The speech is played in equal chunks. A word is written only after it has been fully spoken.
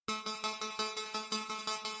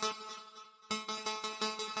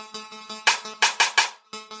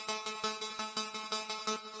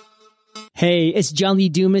Hey, it's John Lee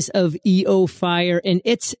Dumas of EO Fire, and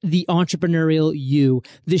it's The Entrepreneurial You,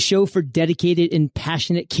 the show for dedicated and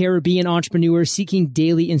passionate Caribbean entrepreneurs seeking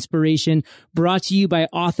daily inspiration, brought to you by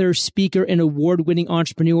author, speaker, and award-winning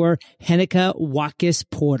entrepreneur, Heneka Watkis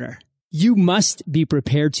Porter. You must be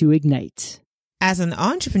prepared to ignite. As an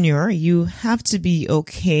entrepreneur, you have to be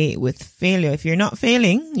okay with failure. If you're not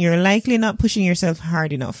failing, you're likely not pushing yourself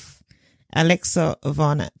hard enough. Alexa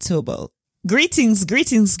Von Tobel. Greetings.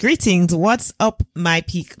 What's up, my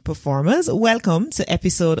peak performers? Welcome to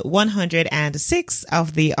episode 106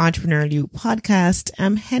 of the Entrepreneurial You podcast.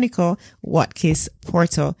 I'm Heneka Watkis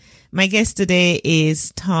Porter. My guest today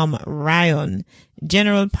is Tom Ryan,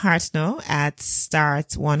 general partner at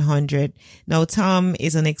Start 100. Now, Tom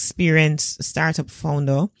is an experienced startup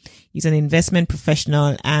founder. He's an investment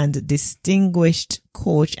professional and distinguished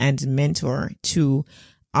coach and mentor to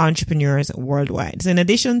entrepreneurs worldwide. So in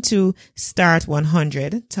addition to Start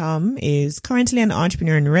 100, Tom is currently an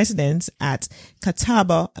entrepreneur in residence at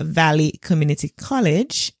Catawba Valley Community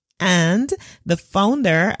College and the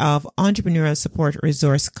founder of entrepreneurial support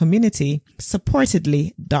resource community,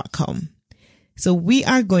 supportedly.com. So we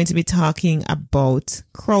are going to be talking about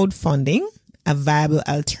crowdfunding, a viable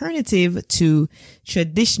alternative to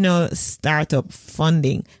traditional startup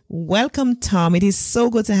funding. Welcome, Tom. It is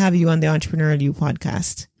so good to have you on the Entrepreneurial You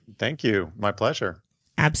podcast. Thank you. My pleasure.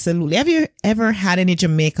 Absolutely. Have you ever had any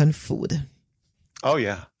Jamaican food? Oh,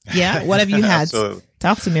 yeah. Yeah? What have you had? Absolutely.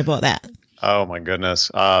 Talk to me about that. Oh, my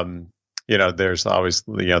goodness. There's always,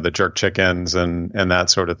 the jerk chickens and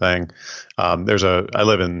that sort of thing. I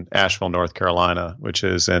live in Asheville, North Carolina, which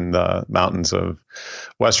is in the mountains of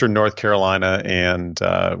Western North Carolina. And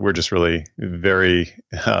we're just really very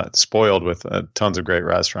spoiled with tons of great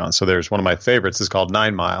restaurants. So there's one of my favorites is called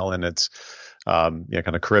 9 Mile, and it's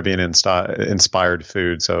kind of Caribbean inspired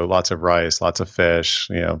food. So lots of rice, lots of fish,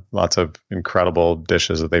 lots of incredible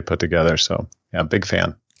dishes that they put together. So yeah, big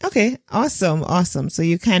fan. Okay. Awesome. So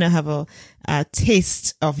you kind of have a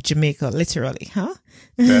taste of Jamaica, literally, huh?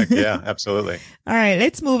 Yeah, absolutely. All right.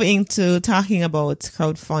 Let's move into talking about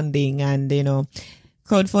crowdfunding. And,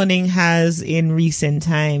 crowdfunding has in recent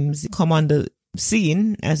times come on the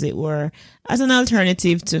scene, as it were, as an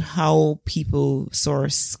alternative to how people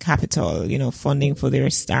source capital, funding for their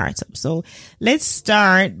startup. So let's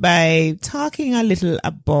start by talking a little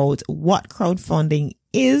about what crowdfunding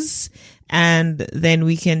is, and then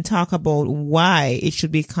we can talk about why it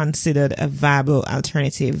should be considered a viable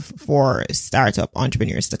alternative for startup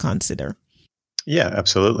entrepreneurs to consider. Yeah,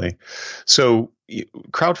 absolutely. So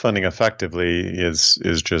crowdfunding effectively is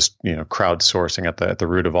just, crowdsourcing at the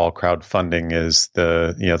root of all crowdfunding is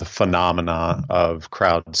the phenomena of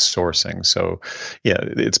crowdsourcing. So yeah,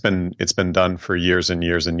 it's been done for years and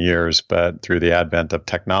years and years, but through the advent of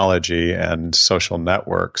technology and social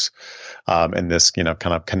networks, and this, kind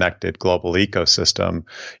of connected global ecosystem,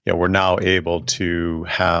 we're now able to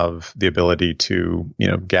have the ability to,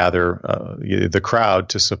 gather the crowd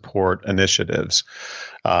to support initiatives.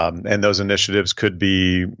 And those initiatives could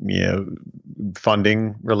be,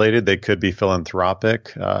 funding related. They could be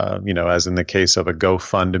philanthropic, as in the case of a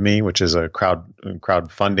GoFundMe, which is a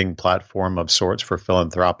crowdfunding platform of sorts for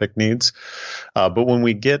philanthropic needs. But when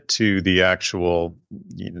we get to the actual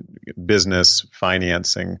business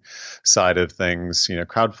financing side of things,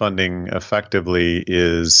 crowdfunding effectively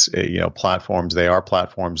is, platforms. They are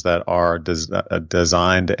platforms that are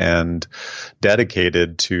designed and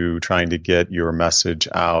dedicated to trying to get your message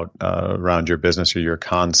out around your business or your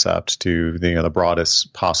concept to the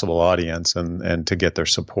broadest possible audience and to get their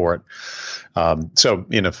support. So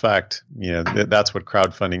in effect, that's what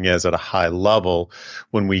crowdfunding is at a high level.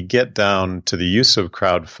 When we get down to the use of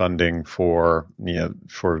crowdfunding for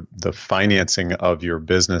the financing of your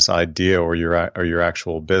business idea or your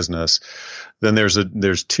actual business, then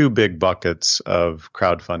there's two big buckets of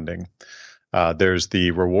crowdfunding. There's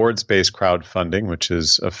the rewards-based crowdfunding, which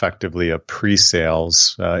is effectively a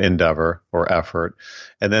pre-sales endeavor or effort.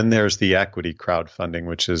 And then there's the equity crowdfunding,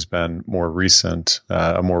 which has been a more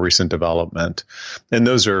recent development. And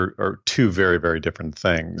those are two very, very different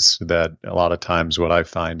things that a lot of times what I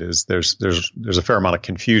find is there's a fair amount of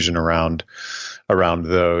confusion around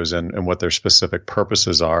those and what their specific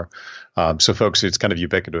purposes are. So folks, it's kind of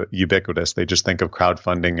ubiquitous. They just think of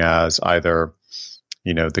crowdfunding as either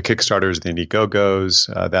the Kickstarters, the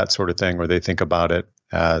Indiegogos, that sort of thing, or they think about it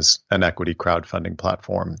as an equity crowdfunding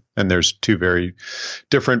platform. And there's two very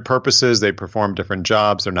different purposes. They perform different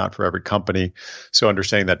jobs. They're not for every company. So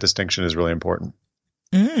understanding that distinction is really important.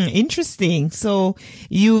 Interesting. So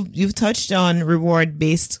you've touched on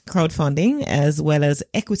reward-based crowdfunding as well as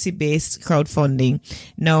equity-based crowdfunding.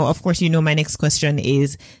 Now, of course, my next question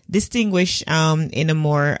is distinguish in a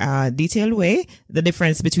more detailed way the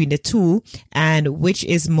difference between the two and which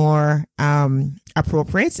is more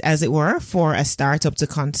appropriate, as it were, for a startup to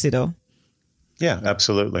consider. Yeah,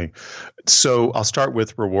 absolutely. So I'll start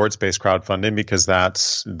with rewards-based crowdfunding because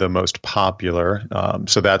that's the most popular.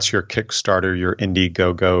 So that's your Kickstarter, your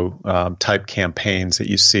Indiegogo type campaigns that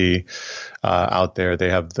you see out there. They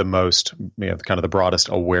have the most, kind of the broadest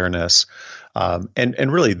awareness,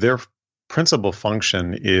 and really their principal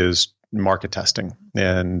function is market testing,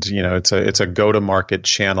 and it's a go-to-market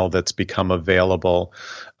channel that's become available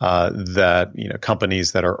that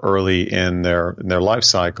companies that are early in their life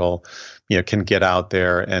cycle can get out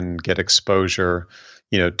there and get exposure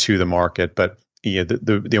to the market. But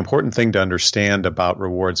the important thing to understand about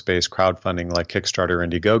rewards-based crowdfunding like Kickstarter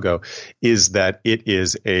and Indiegogo is that it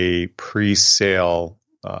is a pre-sale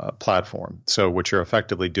platform. So what you're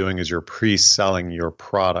effectively doing is you're pre-selling your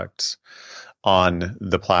products on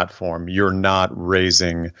the platform. You're not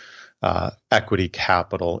raising equity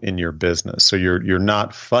capital in your business. So you're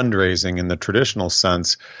not fundraising in the traditional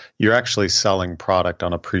sense. You're actually selling product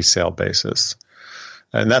on a pre-sale basis.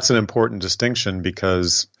 And that's an important distinction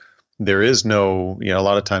because there is no, a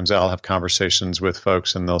lot of times I'll have conversations with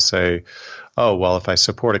folks and they'll say, oh, well, if I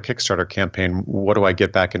support a Kickstarter campaign, what do I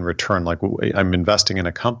get back in return? Like I'm investing in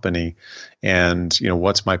a company and,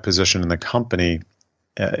 what's my position in the company?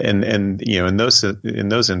 And in those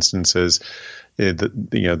instances,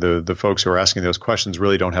 the folks who are asking those questions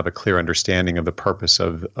really don't have a clear understanding of the purpose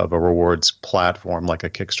of a rewards platform like a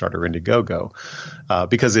Kickstarter or Indiegogo,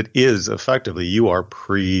 because it is effectively you are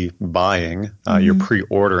pre-buying, you're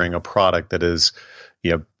pre-ordering a product that is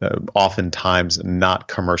oftentimes not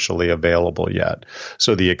commercially available yet.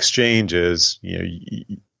 So the exchange is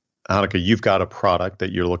Annika, you've got a product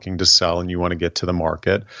that you're looking to sell and you want to get to the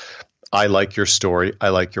market. I like your story. I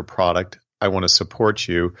like your product. I want to support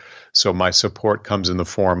you. So my support comes in the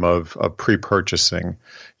form of pre-purchasing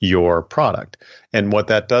your product. And what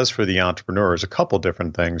that does for the entrepreneur is a couple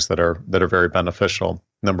different things that are very beneficial.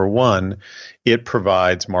 Number one, it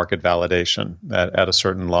provides market validation at a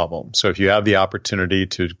certain level. So if you have the opportunity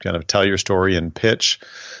to kind of tell your story and pitch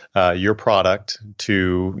your product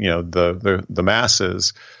to the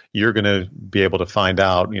masses, you're going to be able to find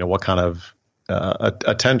out what kind of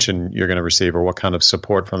attention you're going to receive or what kind of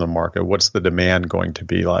support from the market. What's the demand going to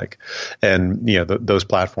be like? And those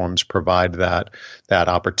platforms provide that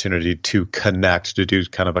opportunity to connect, to do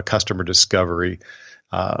kind of a customer discovery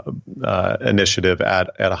initiative at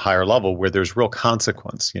a higher level where there's real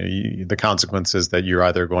consequence. The consequence is that you're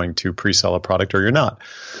either going to pre-sell a product or you're not.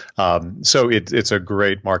 So it's a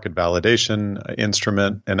great market validation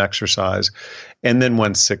instrument and exercise. And then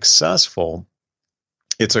when successful,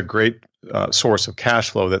 it's a great source of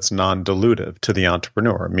cash flow that's non-dilutive to the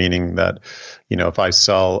entrepreneur, meaning that, if I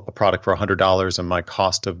sell a product for $100 and my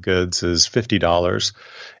cost of goods is $50,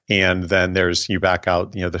 and then you back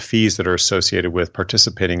out, the fees that are associated with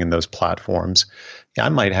participating in those platforms, I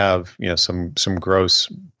might have, some gross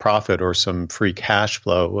profit or some free cash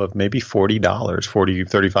flow of maybe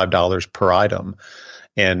 $35 per item.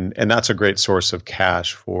 And that's a great source of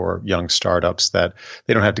cash for young startups that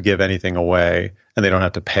they don't have to give anything away and they don't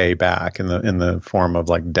have to pay back in the form of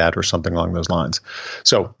like debt or something along those lines.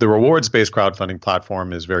 So the rewards-based crowdfunding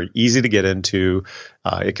platform is very easy to get into.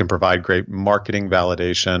 It can provide great marketing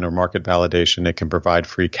validation or market validation. It can provide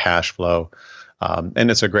free cash flow.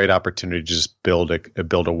 And it's a great opportunity to just build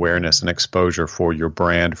awareness and exposure for your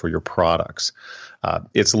brand, for your products.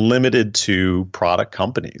 It's limited to product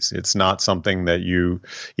companies. It's not something that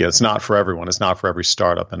it's not for everyone. It's not for every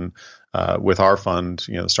startup. And with our fund,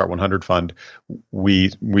 the Start 100 fund, we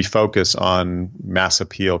focus on mass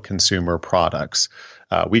appeal consumer products.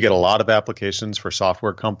 We get a lot of applications for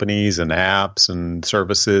software companies and apps and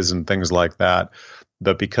services and things like that.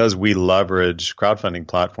 But because we leverage crowdfunding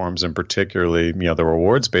platforms, and particularly, the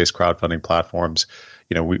rewards-based crowdfunding platforms,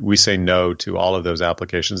 we say no to all of those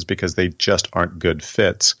applications because they just aren't good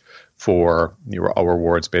fits for a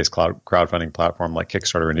rewards-based crowdfunding platform like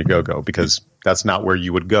Kickstarter and Indiegogo, because that's not where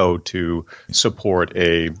you would go to support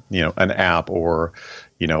an app or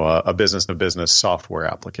a business-to-business software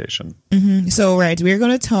application. Mm-hmm. So, right, we're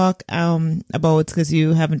going to talk about, because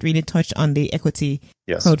you haven't really touched on the equity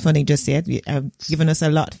crowdfunding just yet. You have given us a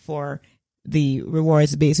lot for the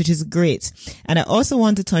rewards base, which is great. And I also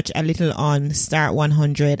want to touch a little on Start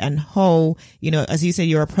 100 and how, as you said,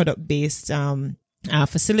 you're a product-based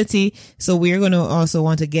facility. So we're going to also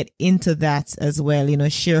want to get into that as well,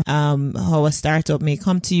 share how a startup may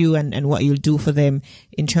come to you and what you'll do for them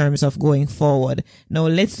in terms of going forward. Now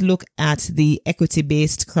let's look at the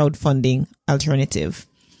equity-based crowdfunding alternative.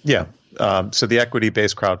 Yeah. So the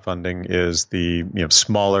equity-based crowdfunding is the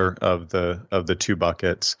smaller of the two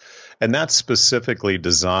buckets, and that's specifically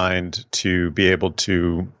designed to be able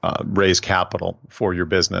to raise capital for your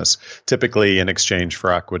business, typically in exchange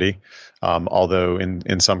for equity. Although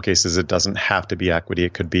in some cases it doesn't have to be equity,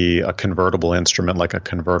 it could be a convertible instrument like a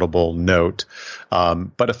convertible note.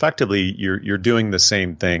 But effectively, you're doing the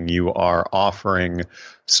same thing. You are offering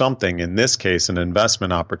something, in this case, an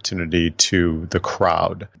investment opportunity to the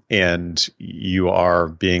crowd, and you are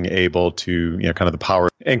being able to, kind of the power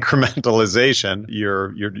of incrementalization.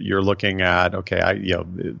 You're looking at, okay,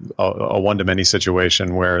 a one-to-many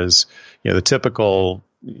situation, whereas the typical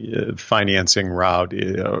financing route,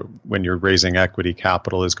 when you're raising equity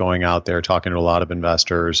capital, is going out there talking to a lot of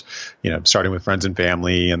investors, starting with friends and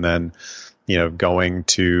family, and then going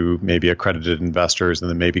to maybe accredited investors,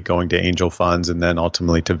 and then maybe going to angel funds, and then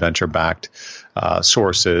ultimately to venture-backed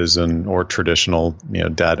sources or traditional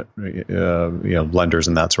debt lenders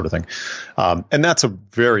and that sort of thing. And that's a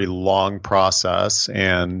very long process,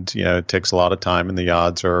 and it takes a lot of time, and the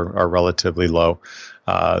odds are relatively low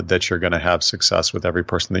that you're going to have success with every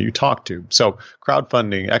person that you talk to. So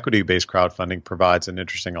crowdfunding, equity-based crowdfunding, provides an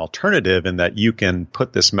interesting alternative in that you can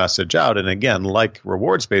put this message out. And again, like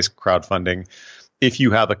rewards-based crowdfunding, if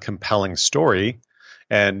you have a compelling story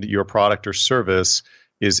and your product or service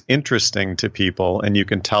is interesting to people, and you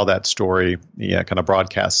can tell that story, kind of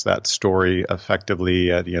broadcast that story effectively,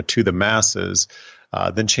 to the masses,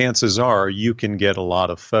 then chances are you can get a lot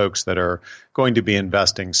of folks that are going to be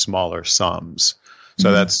investing smaller sums.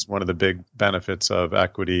 So that's one of the big benefits of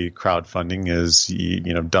equity crowdfunding is,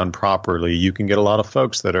 done properly, you can get a lot of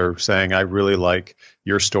folks that are saying, I really like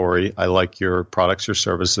your story, I like your products or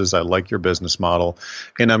services, I like your business model,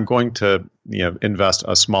 and I'm going to, invest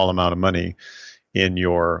a small amount of money in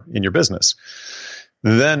your business.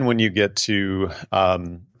 Then when you get to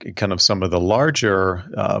kind of some of the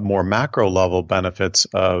larger, more macro level benefits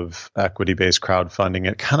of equity-based crowdfunding,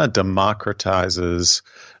 it kind of democratizes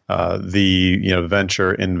the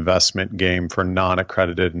venture investment game for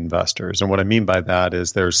non-accredited investors. And what I mean by that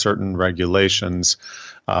is there's certain regulations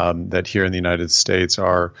that here in the United States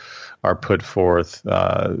are put forth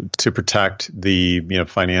to protect the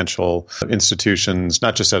financial institutions,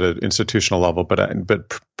 not just at an institutional level,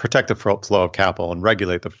 but protect the flow of capital and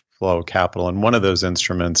regulate the flow of capital. And one of those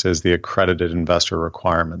instruments is the accredited investor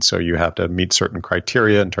requirement. So you have to meet certain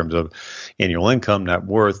criteria in terms of annual income, net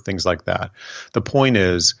worth, things like that. The point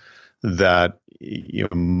is that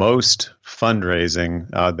most fundraising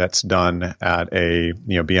that's done at a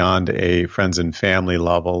beyond a friends and family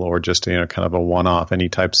level, or just kind of a one-off, any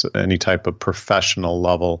type of professional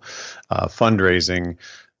level fundraising,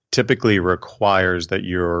 typically requires that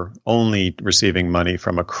you're only receiving money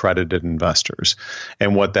from accredited investors.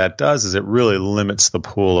 And what that does is it really limits the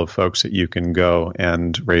pool of folks that you can go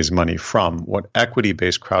and raise money from. What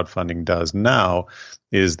equity-based crowdfunding does now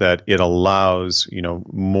is that it allows,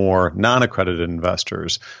 more non-accredited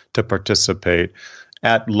investors to participate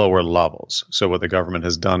at lower levels. So what the government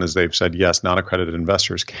has done is they've said, yes, non-accredited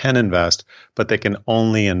investors can invest, but they can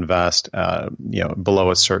only invest, below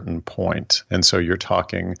a certain point. And so you're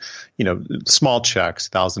talking, small checks,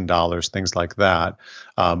 $1,000, things like that.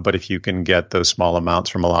 But if you can get those small amounts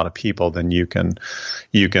from a lot of people, then you can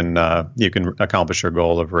accomplish your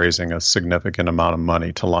goal of raising a significant amount of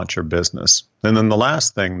money to launch your business. And then the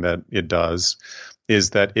last thing that it does is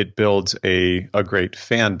that it builds a great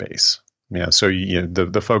fan base. So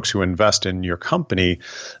the folks who invest in your company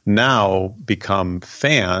now become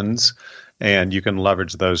fans, and you can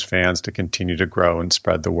leverage those fans to continue to grow and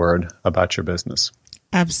spread the word about your business.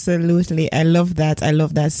 Absolutely. I love that.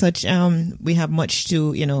 Such, we have much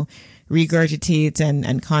to, regurgitate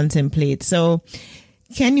and contemplate. So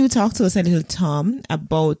can you talk to us a little, Tom,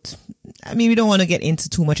 about, we don't want to get into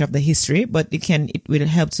too much of the history, but it will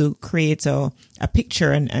help to create a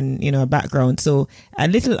picture and a background. So a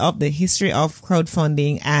little of the history of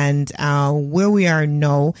crowdfunding and where we are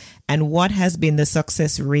now and what has been the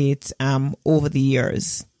success rate over the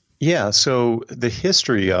years. Yeah. So the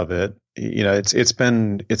history of it,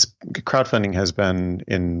 crowdfunding has been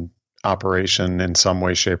in operation in some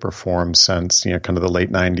way, shape, or form since kind of the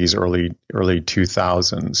late '90s, early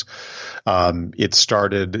 2000s. It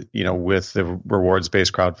started with the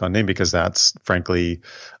rewards-based crowdfunding because that's frankly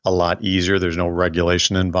a lot easier. There's no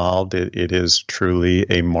regulation involved. It is truly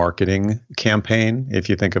a marketing campaign, if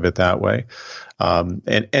you think of it that way.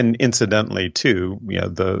 And incidentally, too,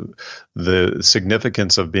 the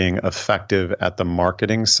significance of being effective at the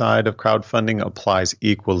marketing side of crowdfunding applies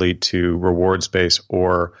equally to rewards-based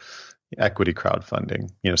or equity crowdfunding.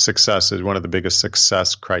 Success is one of the biggest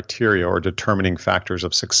success criteria or determining factors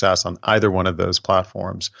of success on either one of those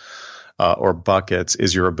platforms or buckets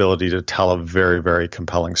is your ability to tell a very, very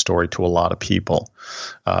compelling story to a lot of people.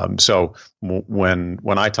 So when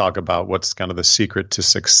I talk about what's kind of the secret to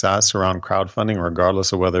success around crowdfunding,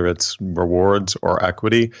 regardless of whether it's rewards or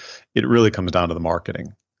equity, it really comes down to the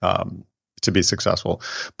marketing to be successful.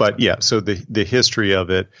 But yeah, so the history of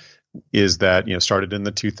it is that started in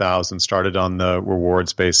the 2000s, started on the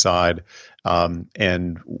rewards-based side,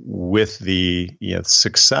 and with the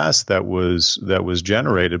success that was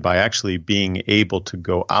generated by actually being able to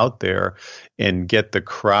go out there and get the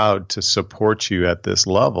crowd to support you at this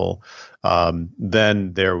level,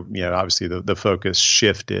 then there obviously the focus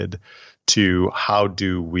shifted to how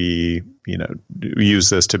do we use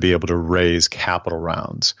this to be able to raise capital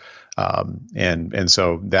rounds. And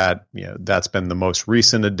so that's been the most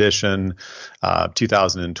recent addition.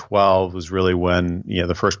 2012 was really when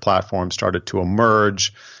the first platform started to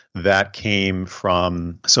emerge. That came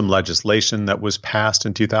from some legislation that was passed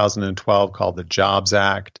in 2012 called the Jobs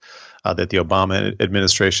Act that the Obama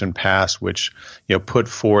administration passed, which put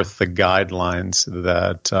forth the guidelines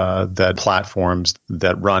that platforms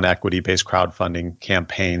that run equity-based crowdfunding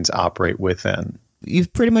campaigns operate within.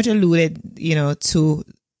 You've pretty much alluded, to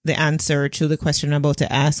the answer to the question I'm about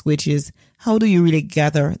to ask, which is how do you really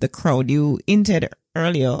gather the crowd? You hinted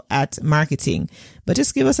earlier at marketing, but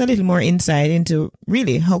just give us a little more insight into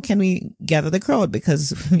really how can we gather the crowd?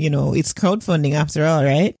 Because, it's crowdfunding after all,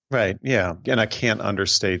 right? Right. Yeah. And I can't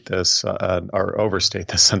understate this or overstate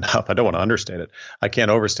this enough. I don't want to understate it. I can't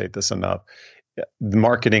overstate this enough.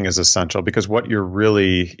 Marketing is essential because what you're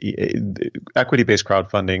really equity-based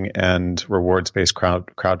crowdfunding and rewards-based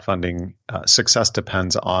crowdfunding success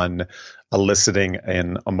depends on eliciting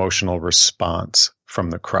an emotional response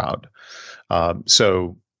from the crowd.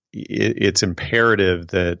 So it's imperative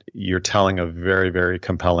that you're telling a very, very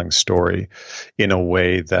compelling story in a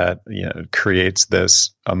way that creates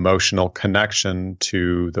this emotional connection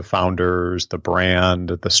to the founders, the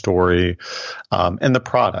brand, the story, and the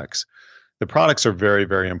products. The products are very,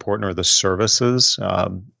 very important, or the services,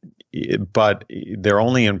 but they're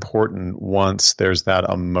only important once there's that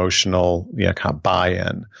emotional kind of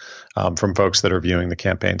buy-in from folks that are viewing the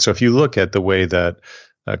campaign. So if you look at the way that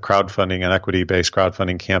a crowdfunding, an equity-based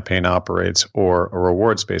crowdfunding campaign operates, or a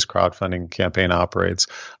rewards-based crowdfunding campaign operates,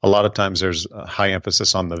 a lot of times there's a high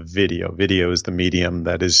emphasis on the video. Video is the medium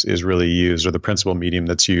that is really used, or the principal medium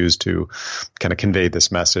that's used to kind of convey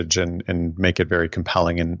this message and make it very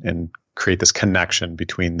compelling and create this connection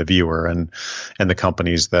between the viewer and the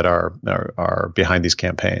companies that are behind these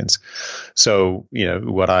campaigns. So,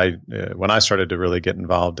 when I started to really get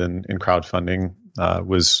involved in crowdfunding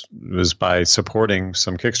was by supporting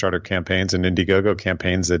some Kickstarter campaigns and Indiegogo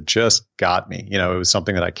campaigns that just got me. It was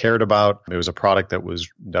something that I cared about. It was a product that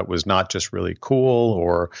was not just really cool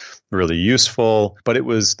or really useful, but it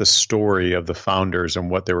was the story of the founders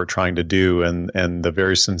and what they were trying to do, and the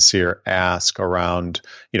very sincere ask around,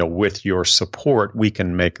 with your support, we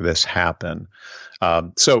can make this happen.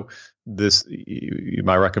 So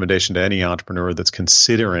my recommendation to any entrepreneur that's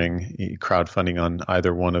considering crowdfunding on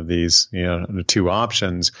either one of these, the two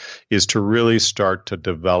options, is to really start to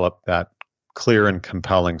develop that clear and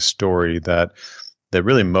compelling story that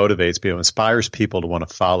really motivates people, inspires people to want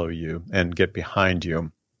to follow you and get behind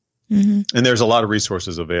you. Mm-hmm. And there's a lot of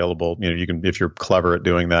resources available. You can, if you're clever at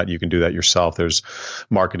doing that, you can do that yourself. There's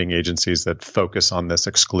marketing agencies that focus on this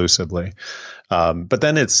exclusively. But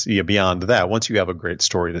then it's beyond that. Once you have a great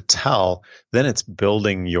story to tell, then it's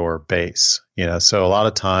building your base. So a lot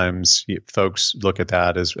of times folks look at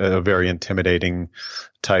that as a very intimidating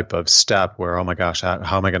type of step where, oh my gosh,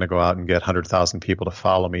 how am I going to go out and get 100,000 people to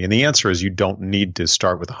follow me? And the answer is you don't need to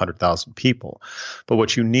start with 100,000 people. But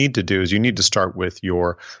what you need to do is you need to start with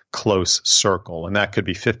your close circle. And that could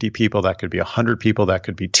be 50 people, that could be 100 people, that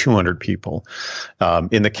could be 200 people.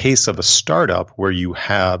 In the case of a startup where you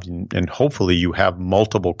have, and hopefully you have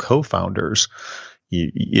multiple co-founders,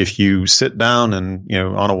 if you sit down and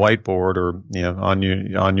on a whiteboard or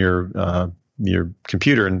on your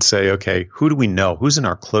computer and say, okay, who do we know? Who's in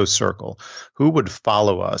our close circle? Who would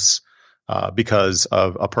follow us because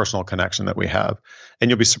of a personal connection that we have. And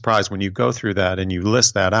you'll be surprised when you go through that and you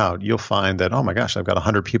list that out, you'll find that, oh my gosh, I've got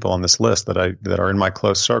 100 people on this list that are in my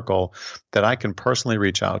close circle that I can personally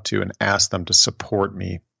reach out to and ask them to support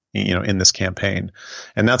me, in this campaign.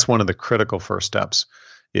 And that's one of the critical first steps,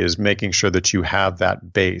 is making sure that you have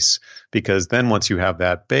that base, because then once you have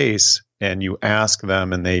that base and you ask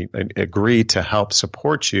them and they agree to help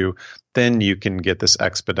support you, then you can get this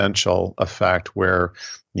exponential effect where,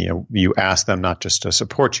 you ask them not just to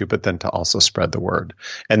support you, but then to also spread the word.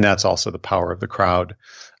 And that's also the power of the crowd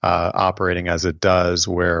operating as it does,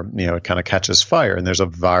 where, it kind of catches fire and there's a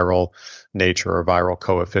viral nature or viral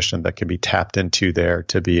coefficient that can be tapped into there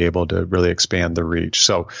to be able to really expand the reach.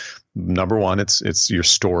 So number one, it's your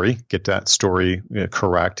story. Get that story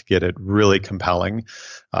correct. Get it really compelling.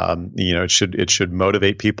 It should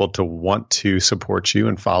motivate people to want to support you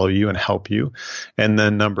and follow you and help you. And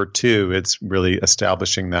then number two, it's really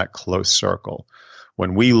establishing that close circle.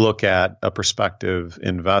 When we look at a prospective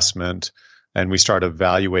investment and we start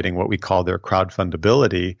evaluating what we call their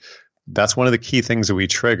crowdfundability, that's one of the key things that we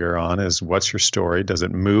trigger on is, what's your story? Does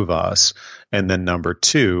it move us? And then number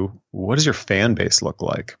two, what does your fan base look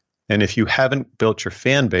like? And if you haven't built your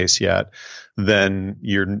fan base yet, then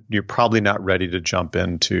you're probably not ready to jump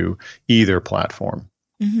into either platform.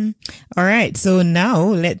 Mm-hmm. All right. So now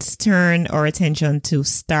let's turn our attention to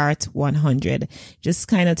Start 100. Just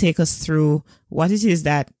kind of take us through what it is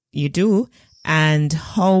that you do and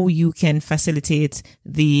how you can facilitate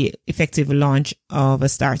the effective launch of a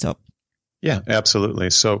startup. Yeah,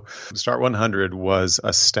 absolutely. So Start 100 was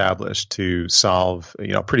established to solve,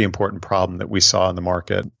 a pretty important problem that we saw in the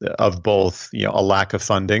market of both, a lack of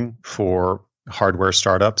funding for hardware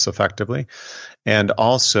startups effectively, and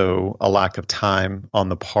also a lack of time on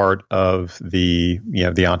the part of the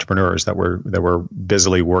entrepreneurs that were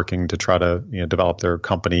busily working to try to develop their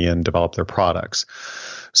company and develop their products.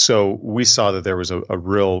 So we saw that there was a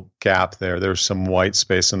real gap there. There's some white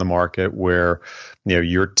space in the market where,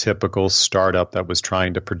 your typical startup that was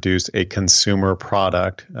trying to produce a consumer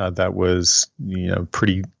product that was,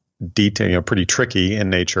 pretty detailed, pretty tricky in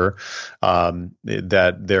nature,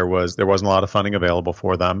 that there wasn't a lot of funding available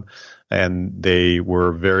for them. And they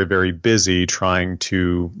were very, very busy trying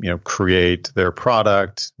to, create their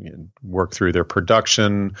product, work through their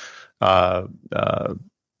production,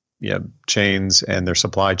 chains and their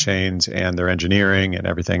supply chains and their engineering and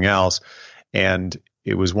everything else. And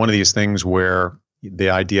it was one of these things where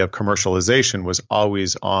the idea of commercialization was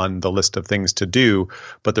always on the list of things to do,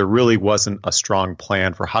 but there really wasn't a strong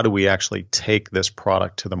plan for how do we actually take this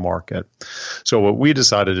product to the market. So what we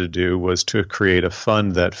decided to do was to create a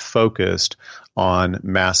fund that focused on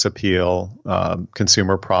mass appeal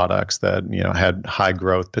consumer products that had high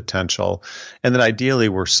growth potential, and that ideally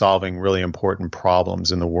were solving really important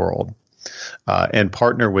problems in the world. And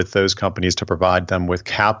partner with those companies to provide them with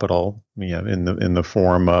capital, in the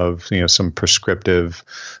form of some prescriptive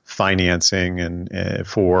financing and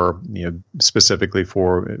for specifically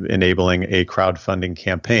for enabling a crowdfunding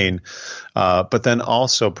campaign, but then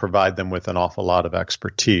also provide them with an awful lot of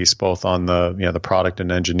expertise, both on the product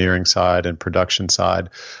and engineering side and production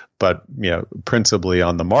side, but principally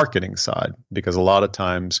on the marketing side, because a lot of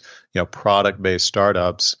times product-based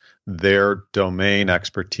startups, their domain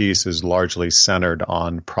expertise is largely centered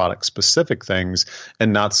on product-specific things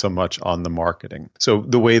and not so much on the marketing. So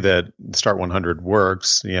the way that Start 100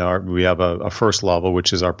 works, we have a first level,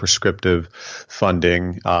 which is our prescriptive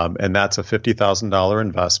funding, and that's a $50,000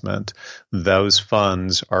 investment. Those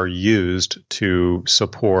funds are used to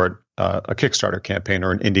support a Kickstarter campaign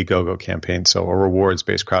or an Indiegogo campaign, so a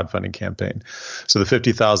rewards-based crowdfunding campaign. So the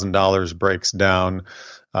 $50,000 breaks down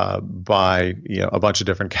by a bunch of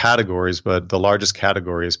different categories, but the largest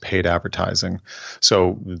category is paid advertising.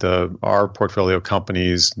 So our portfolio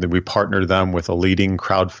companies, we partner them with a leading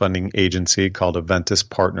crowdfunding agency called Aventus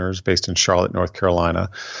Partners, based in Charlotte, North Carolina,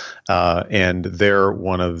 and they're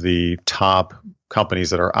one of the top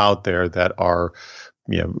companies that are out there that are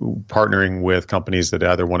partnering with companies that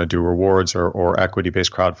either want to do rewards or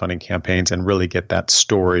equity-based crowdfunding campaigns and really get that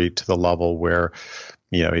story to the level where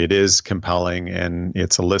it is compelling and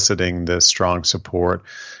it's eliciting this strong support.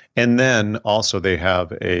 And then also they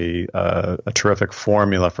have a terrific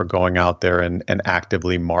formula for going out there and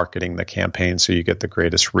actively marketing the campaign so you get the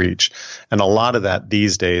greatest reach. And a lot of that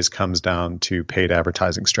these days comes down to paid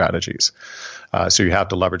advertising strategies. So you have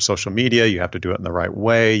to leverage social media, you have to do it in the right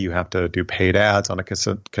way, you have to do paid ads on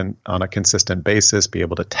a consistent basis, be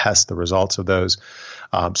able to test the results of those.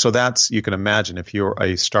 So you can imagine if you're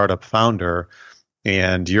a startup founder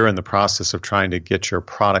and you're in the process of trying to get your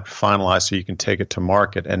product finalized so you can take it to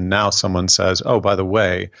market, and now someone says, oh, by the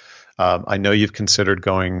way, I know you've considered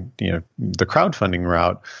going, the crowdfunding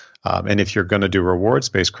route. And if you're going to do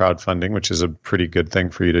rewards-based crowdfunding, which is a pretty good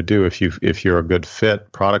thing for you to do if you're a good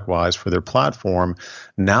fit product-wise for their platform,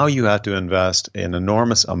 now you have to invest an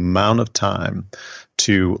enormous amount of time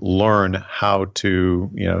to learn how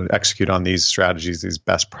to execute on these strategies, these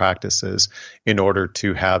best practices, in order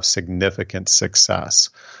to have significant success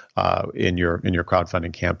in your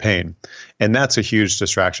crowdfunding campaign. And that's a huge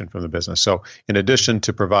distraction from the business. So in addition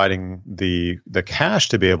to providing the cash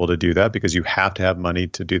to be able to do that, because you have to have money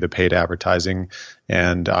to do the paid advertising,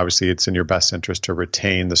 and obviously it's in your best interest to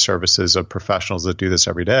retain the services of professionals that do this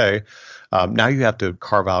every day, now you have to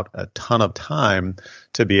carve out a ton of time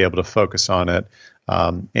to be able to focus on it.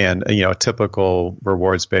 And a typical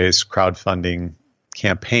rewards-based crowdfunding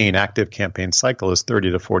active campaign cycle is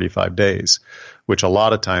 30 to 45 days, which a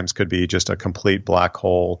lot of times could be just a complete black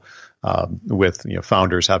hole, with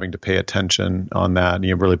founders having to pay attention on that. And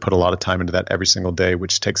you really put a lot of time into that every single day,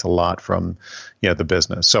 which takes a lot from the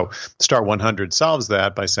business. So Start 100 solves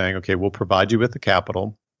that by saying, okay, we'll provide you with the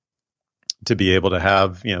capital to be able to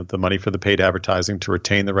have the money for the paid advertising, to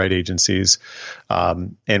retain the right agencies,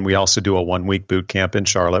 and we also do a 1-week boot camp in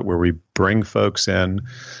Charlotte where we bring folks in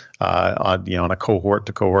on a cohort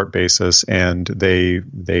to cohort basis, and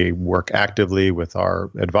they work actively with our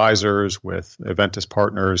advisors, with Eventus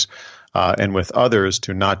partners, and with others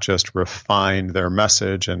to not just refine their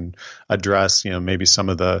message and address maybe some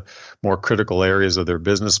of the more critical areas of their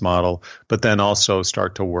business model, but then also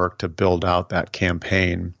start to work to build out that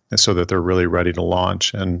campaign so that they're really ready to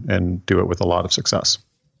launch and do it with a lot of success.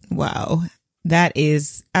 Wow. That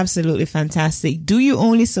is absolutely fantastic. Do you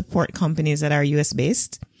only support companies that are US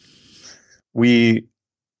based? We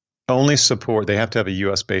only support, they have to have a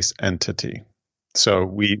US based entity. So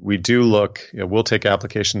we do look, we'll take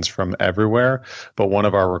applications from everywhere, but one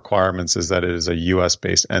of our requirements is that it is a US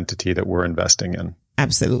based entity that we're investing in.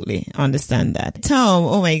 Absolutely. Understand that. Tom,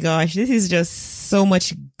 oh my gosh, this is just so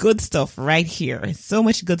much good stuff right here. So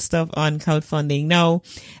much good stuff on crowdfunding. Now,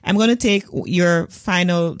 I'm going to take your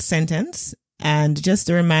final sentence and just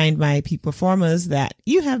to remind my peak performers that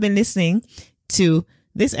you have been listening to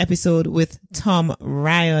this episode with Tom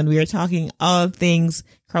Ryan. We are talking all things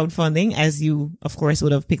crowdfunding, as you, of course,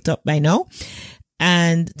 would have picked up by now.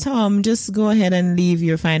 And Tom, just go ahead and leave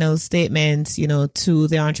your final statements, to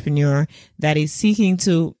the entrepreneur that is seeking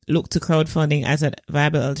to look to crowdfunding as a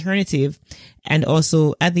viable alternative. And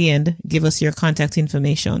also at the end, give us your contact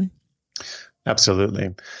information.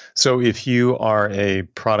 Absolutely. So if you are a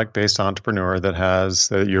product-based entrepreneur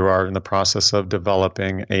that you are in the process of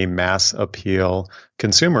developing a mass appeal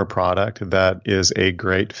consumer product that is a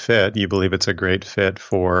great fit, you believe it's a great fit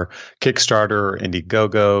for Kickstarter or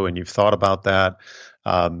Indiegogo, and you've thought about that,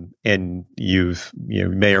 and you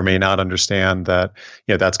may or may not understand that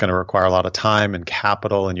that's going to require a lot of time and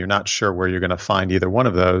capital, and you're not sure where you're going to find either one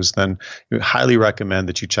of those, then we highly recommend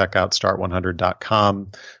that you check out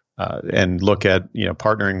start100.com. And look at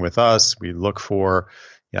partnering with us. We look for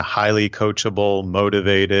highly coachable,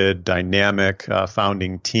 motivated, dynamic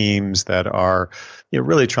founding teams that are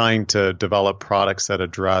really trying to develop products that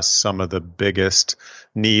address some of the biggest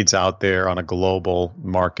needs out there on a global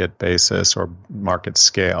market basis or market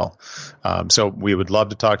scale. So we would love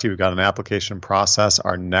to talk to you. We've got an application process.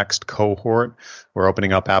 Our next cohort, we're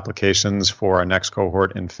opening up applications for our next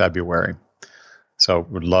cohort in February. So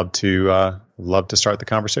we'd love to start the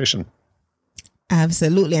conversation.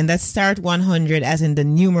 Absolutely. And that's Start 100 as in the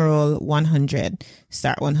numeral 100,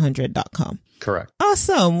 start100.com. Correct.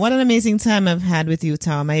 Awesome. What an amazing time I've had with you,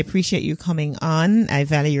 Tom. I appreciate you coming on. I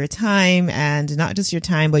value your time, and not just your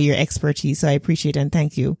time, but your expertise. So I appreciate it and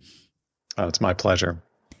thank you. Oh, it's my pleasure.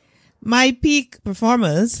 My peak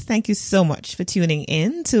performers, thank you so much for tuning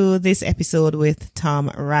in to this episode with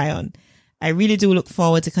Tom Ryan. I really do look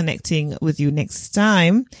forward to connecting with you next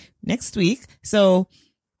week. So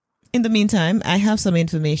in the meantime, I have some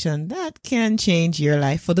information that can change your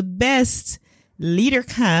life for the best.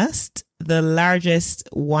 LeaderCast, the largest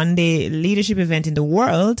one-day leadership event in the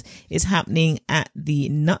world, is happening at the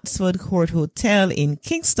Knutsford Court Hotel in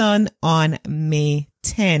Kingston on May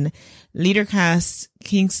 10. LeaderCast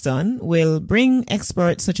Kingston will bring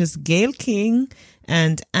experts such as Gail King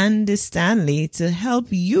and Andy Stanley to help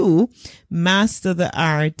you master the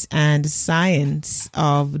art and science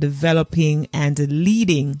of developing and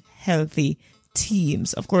leading healthy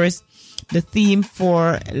teams. Of course, the theme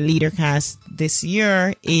for LeaderCast this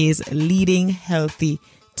year is leading healthy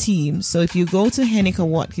teams. So if you go to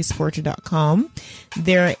hennikawatkisporter.com,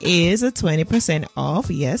 there is a 20% off.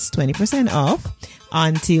 Yes, 20% off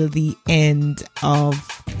until the end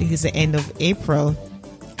of, I think it's the end of April.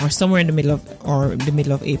 or somewhere in the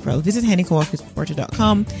middle of April. Visit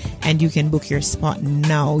hennecoworkersporter.com and you can book your spot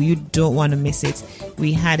now. You don't want to miss it.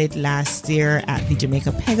 We had it last year at the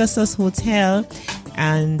Jamaica Pegasus Hotel,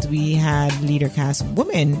 and we had Leadercast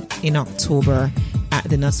Women in October at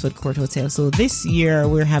the Knutsford Court Hotel. So this year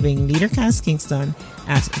we're having Leadercast Kingston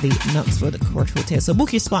at the Knutsford Court Hotel. So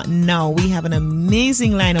book your spot now. We have an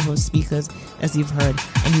amazing lineup of speakers, as you've heard,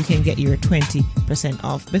 and you can get your 20%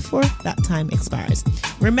 off before that time expires.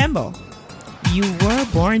 Remember, you were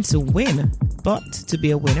born to win, but to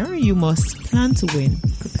be a winner, you must plan to win,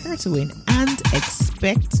 prepare to win, and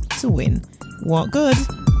expect to win. Walk good.